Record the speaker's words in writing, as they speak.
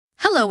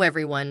Hello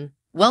everyone,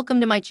 welcome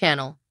to my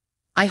channel.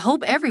 I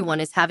hope everyone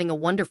is having a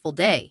wonderful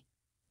day.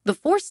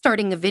 Before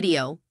starting the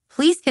video,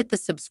 please hit the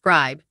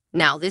subscribe.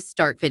 Now this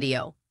start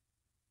video.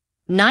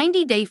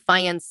 90-day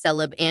Fiancé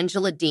celeb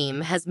Angela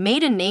Deem has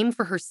made a name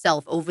for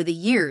herself over the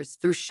years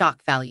through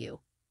shock value.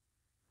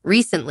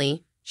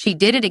 Recently, she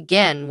did it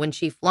again when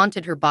she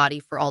flaunted her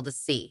body for all to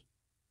see.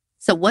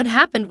 So what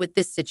happened with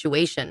this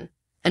situation?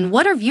 And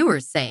what are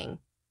viewers saying?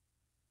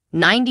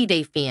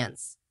 90-day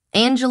Fiancé.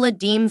 Angela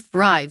Deem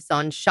thrives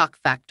on shock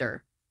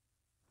factor.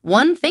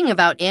 One thing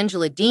about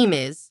Angela Deem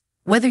is,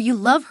 whether you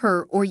love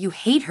her or you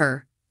hate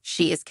her,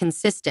 she is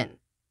consistent.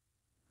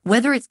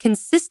 Whether it's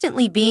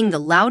consistently being the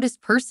loudest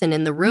person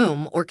in the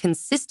room or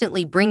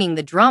consistently bringing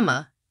the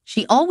drama,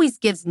 she always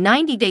gives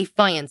 90-day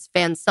Fiancé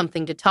fans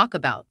something to talk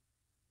about.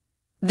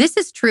 This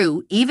is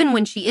true even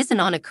when she isn't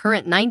on a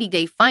current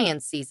 90-day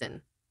Fiancé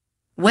season.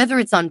 Whether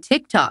it's on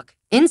TikTok,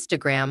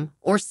 Instagram,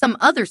 or some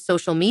other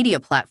social media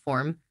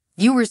platform,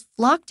 viewers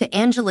flock to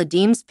Angela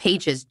Deem's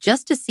pages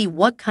just to see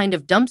what kind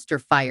of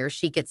dumpster fire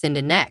she gets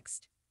into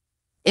next.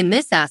 In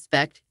this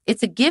aspect,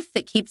 it's a gift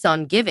that keeps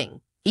on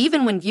giving,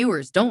 even when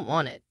viewers don't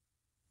want it.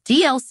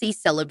 TLC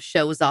celeb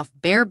shows off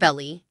bare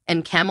belly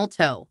and camel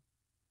toe.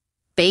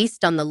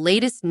 Based on the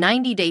latest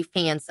 90-day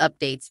Fiancé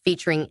updates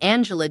featuring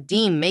Angela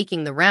Deem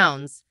making the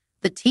rounds,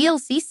 the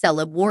TLC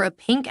celeb wore a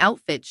pink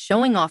outfit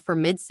showing off her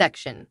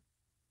midsection.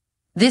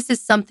 This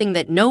is something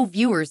that no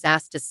viewers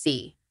asked to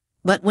see.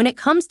 But when it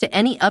comes to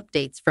any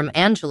updates from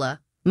Angela,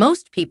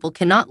 most people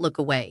cannot look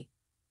away.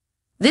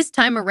 This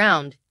time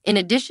around, in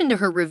addition to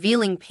her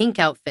revealing pink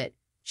outfit,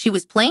 she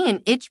was playing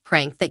an itch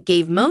prank that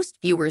gave most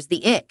viewers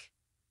the ick.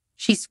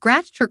 She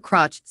scratched her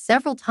crotch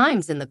several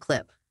times in the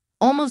clip,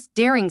 almost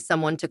daring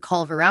someone to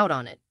call her out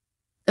on it.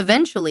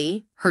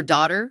 Eventually, her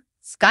daughter,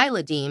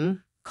 Skyla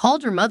Deem,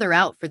 called her mother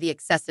out for the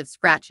excessive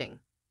scratching.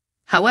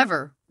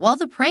 However, while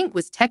the prank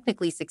was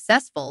technically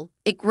successful,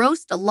 it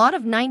grossed a lot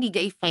of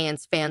 90-day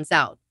Fiancé fans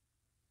out.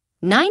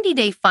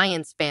 90-day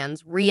Fiancé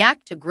fans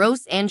react to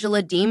gross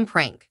Angela Deem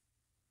prank.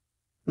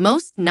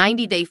 Most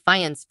 90-day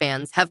Fiancé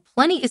fans have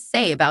plenty to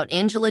say about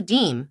Angela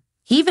Deem,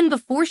 even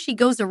before she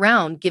goes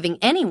around giving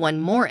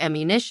anyone more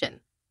ammunition.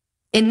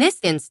 In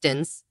this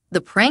instance, the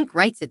prank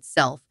writes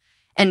itself,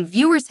 and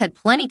viewers had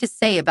plenty to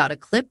say about a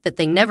clip that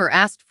they never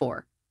asked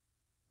for.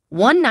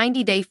 One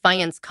 90-day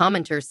Fiancé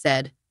commenter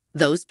said,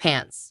 "Those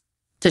pants.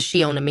 Does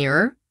she own a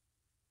mirror?"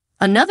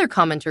 Another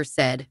commenter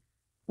said,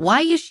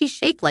 "Why is she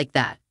shaped like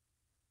that?"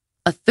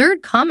 A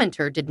third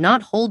commenter did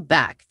not hold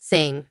back,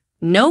 saying,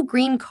 "No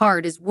green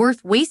card is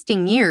worth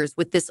wasting years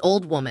with this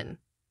old woman."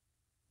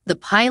 The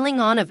piling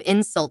on of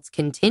insults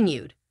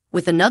continued,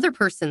 with another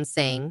person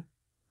saying,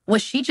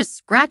 "Was she just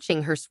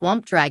scratching her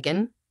swamp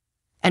dragon?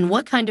 And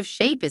what kind of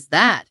shape is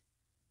that?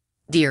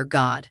 Dear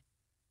God."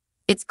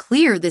 It's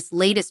clear this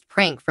latest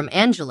prank from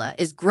Angela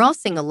is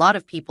grossing a lot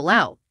of people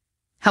out.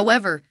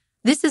 However,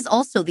 this is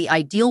also the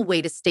ideal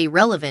way to stay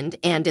relevant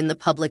and in the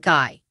public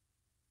eye.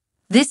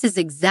 This is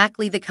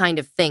exactly the kind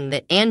of thing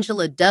that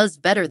Angela does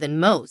better than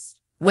most,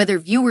 whether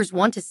viewers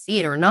want to see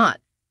it or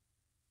not.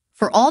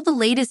 For all the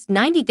latest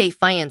 90-day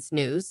Fiancé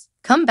news,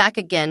 come back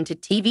again to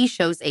TV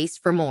shows Ace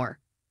for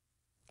more.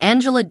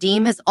 Angela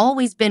Deem has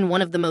always been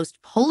one of the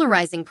most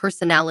polarizing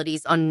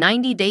personalities on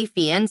 90-day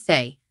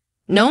Fiancé.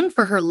 Known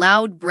for her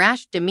loud,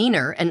 brash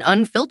demeanor and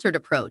unfiltered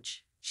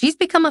approach, she's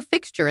become a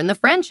fixture in the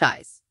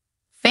franchise.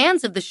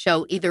 Fans of the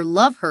show either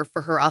love her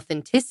for her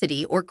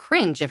authenticity or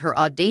cringe at her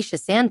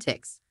audacious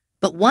antics.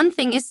 But one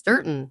thing is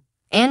certain,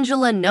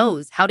 Angela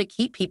knows how to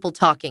keep people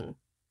talking.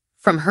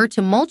 From her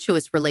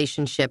tumultuous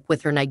relationship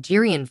with her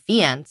Nigerian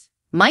fiancé,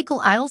 Michael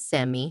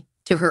Ilesami,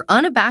 to her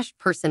unabashed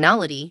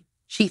personality,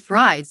 she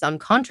thrives on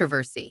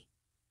controversy.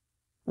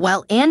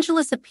 While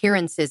Angela's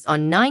appearances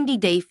on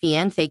 90-day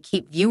Fiancé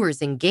keep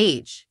viewers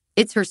engaged,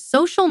 it's her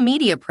social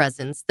media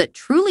presence that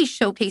truly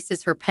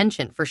showcases her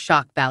penchant for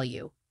shock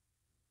value.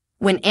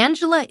 When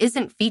Angela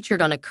isn't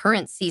featured on a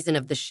current season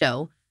of the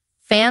show,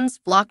 fans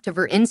flock to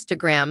her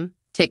Instagram,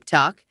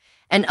 TikTok,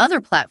 and other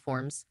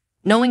platforms,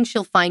 knowing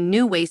she'll find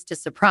new ways to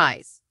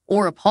surprise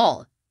or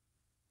appall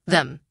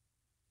them.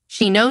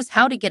 She knows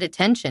how to get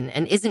attention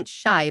and isn't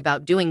shy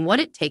about doing what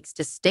it takes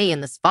to stay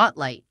in the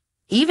spotlight,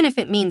 even if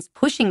it means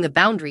pushing the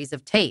boundaries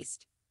of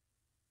taste.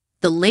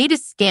 The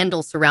latest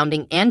scandal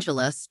surrounding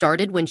Angela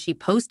started when she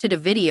posted a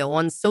video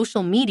on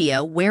social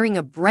media wearing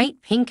a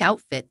bright pink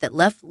outfit that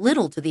left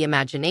little to the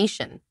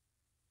imagination.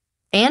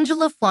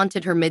 Angela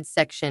flaunted her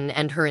midsection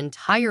and her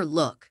entire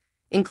look,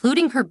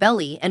 including her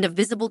belly and a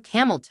visible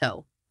camel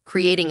toe,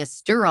 creating a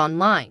stir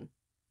online.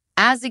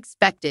 As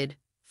expected,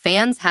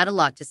 fans had a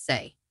lot to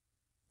say.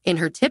 In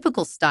her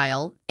typical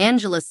style,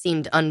 Angela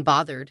seemed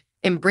unbothered,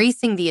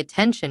 embracing the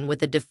attention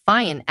with a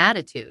defiant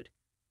attitude.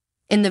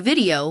 In the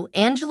video,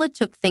 Angela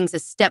took things a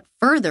step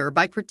further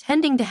by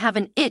pretending to have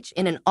an itch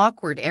in an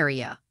awkward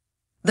area.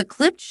 The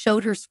clip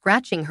showed her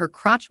scratching her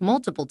crotch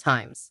multiple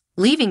times,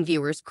 leaving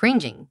viewers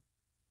cringing.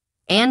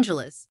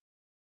 Angela's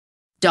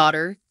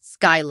daughter,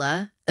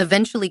 Skyla,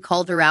 eventually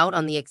called her out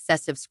on the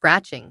excessive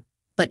scratching,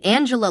 but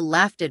Angela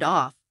laughed it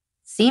off,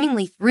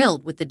 seemingly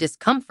thrilled with the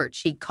discomfort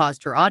she'd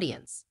caused her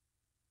audience.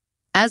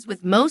 As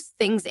with most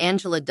things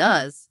Angela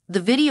does, the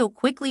video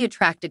quickly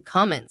attracted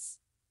comments.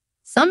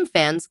 Some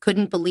fans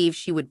couldn't believe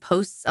she would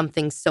post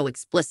something so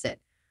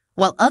explicit,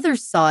 while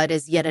others saw it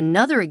as yet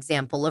another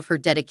example of her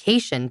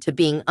dedication to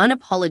being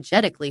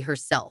unapologetically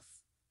herself.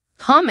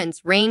 Comments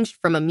ranged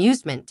from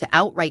amusement to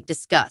outright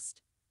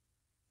disgust.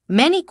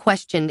 Many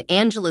questioned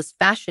Angela's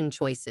fashion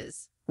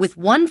choices, with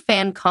one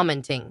fan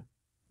commenting,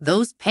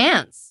 "Those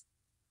pants!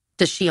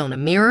 Does she own a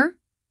mirror?"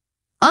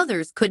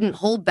 Others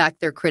couldn't hold back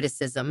their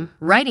criticism,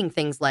 writing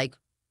things like,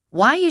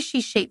 "Why is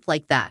she shaped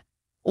like that?"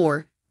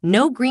 Or,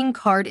 "No green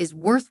card is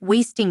worth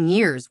wasting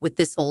years with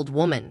this old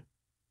woman."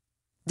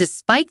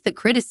 Despite the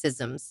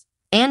criticisms,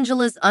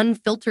 Angela's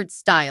unfiltered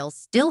style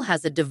still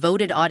has a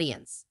devoted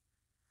audience.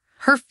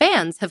 Her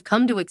fans have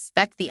come to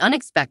expect the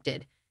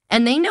unexpected,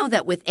 and they know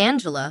that with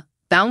Angela,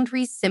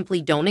 boundaries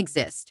simply don't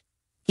exist.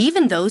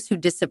 Even those who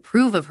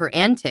disapprove of her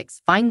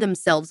antics find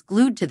themselves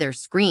glued to their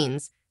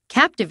screens,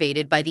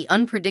 captivated by the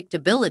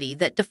unpredictability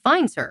that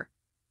defines her.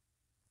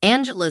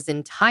 Angela's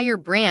entire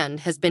brand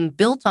has been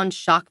built on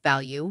shock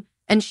value,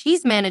 and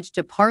she's managed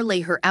to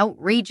parlay her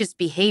outrageous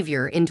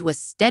behavior into a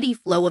steady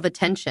flow of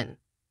attention.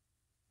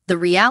 The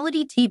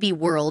reality TV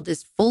world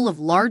is full of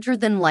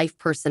larger-than-life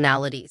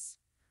personalities,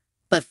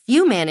 but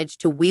few manage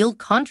to wield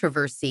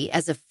controversy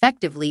as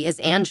effectively as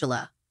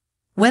Angela.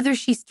 Whether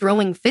she's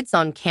throwing fits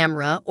on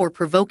camera or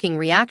provoking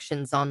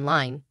reactions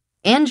online,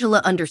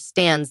 Angela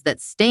understands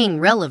that staying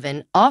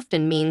relevant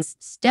often means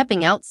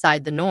stepping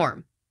outside the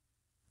norm.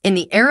 In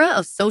the era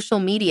of social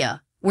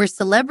media, where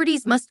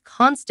celebrities must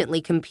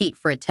constantly compete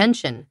for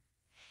attention,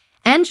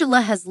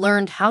 Angela has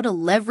learned how to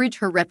leverage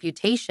her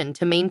reputation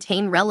to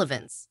maintain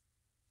relevance.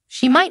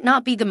 She might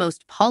not be the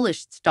most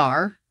polished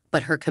star,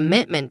 but her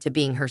commitment to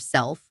being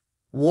herself,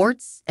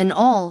 warts and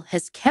all,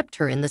 has kept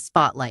her in the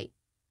spotlight.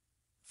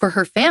 For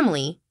her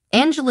family,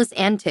 Angela's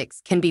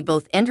antics can be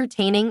both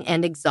entertaining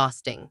and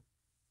exhausting.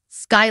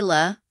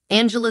 Skyla,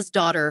 Angela's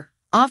daughter,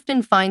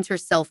 often finds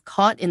herself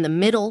caught in the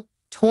middle,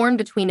 torn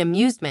between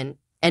amusement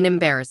and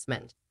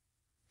embarrassment.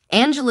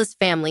 Angela's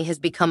family has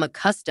become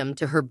accustomed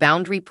to her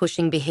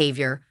boundary-pushing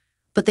behavior,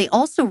 but they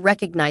also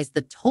recognize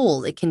the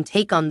toll it can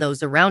take on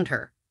those around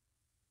her.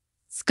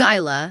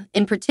 Skyla,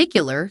 in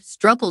particular,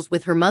 struggles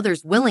with her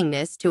mother's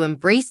willingness to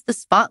embrace the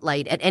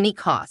spotlight at any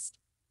cost.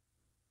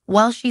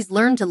 While she's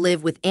learned to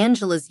live with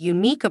Angela's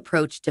unique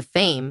approach to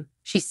fame,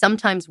 she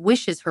sometimes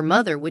wishes her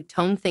mother would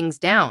tone things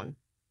down.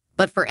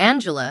 But for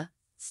Angela,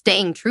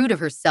 staying true to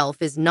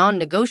herself is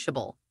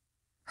non-negotiable.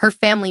 Her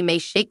family may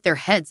shake their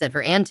heads at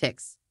her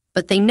antics,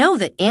 but they know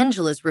that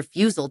Angela's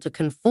refusal to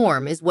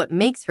conform is what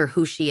makes her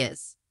who she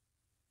is.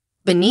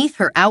 Beneath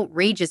her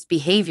outrageous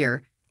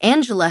behavior,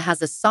 Angela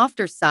has a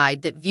softer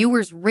side that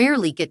viewers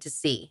rarely get to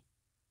see.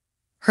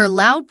 Her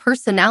loud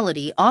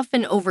personality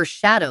often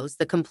overshadows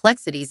the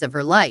complexities of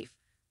her life,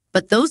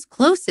 but those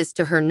closest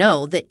to her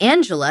know that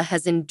Angela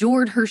has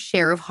endured her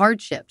share of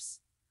hardships.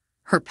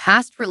 Her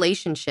past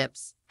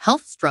relationships,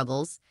 health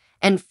struggles,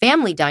 and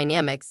family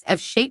dynamics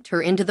have shaped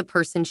her into the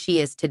person she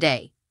is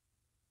today.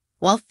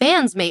 While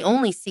fans may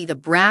only see the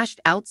brash,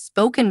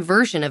 outspoken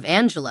version of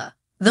Angela,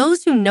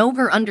 those who know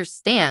her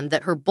understand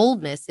that her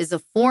boldness is a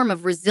form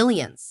of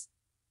resilience.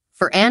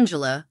 For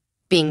Angela,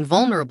 being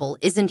vulnerable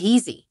isn't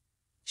easy.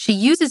 She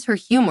uses her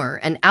humor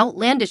and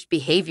outlandish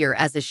behavior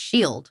as a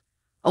shield,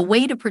 a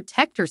way to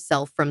protect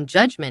herself from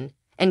judgment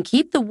and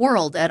keep the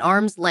world at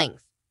arm's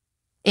length.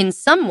 In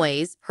some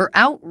ways, her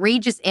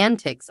outrageous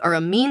antics are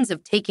a means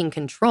of taking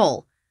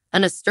control,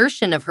 an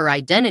assertion of her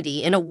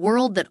identity in a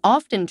world that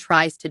often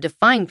tries to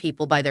define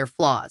people by their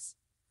flaws.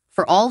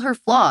 For all her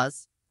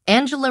flaws,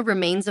 Angela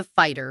remains a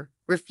fighter,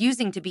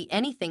 refusing to be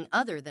anything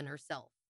other than herself.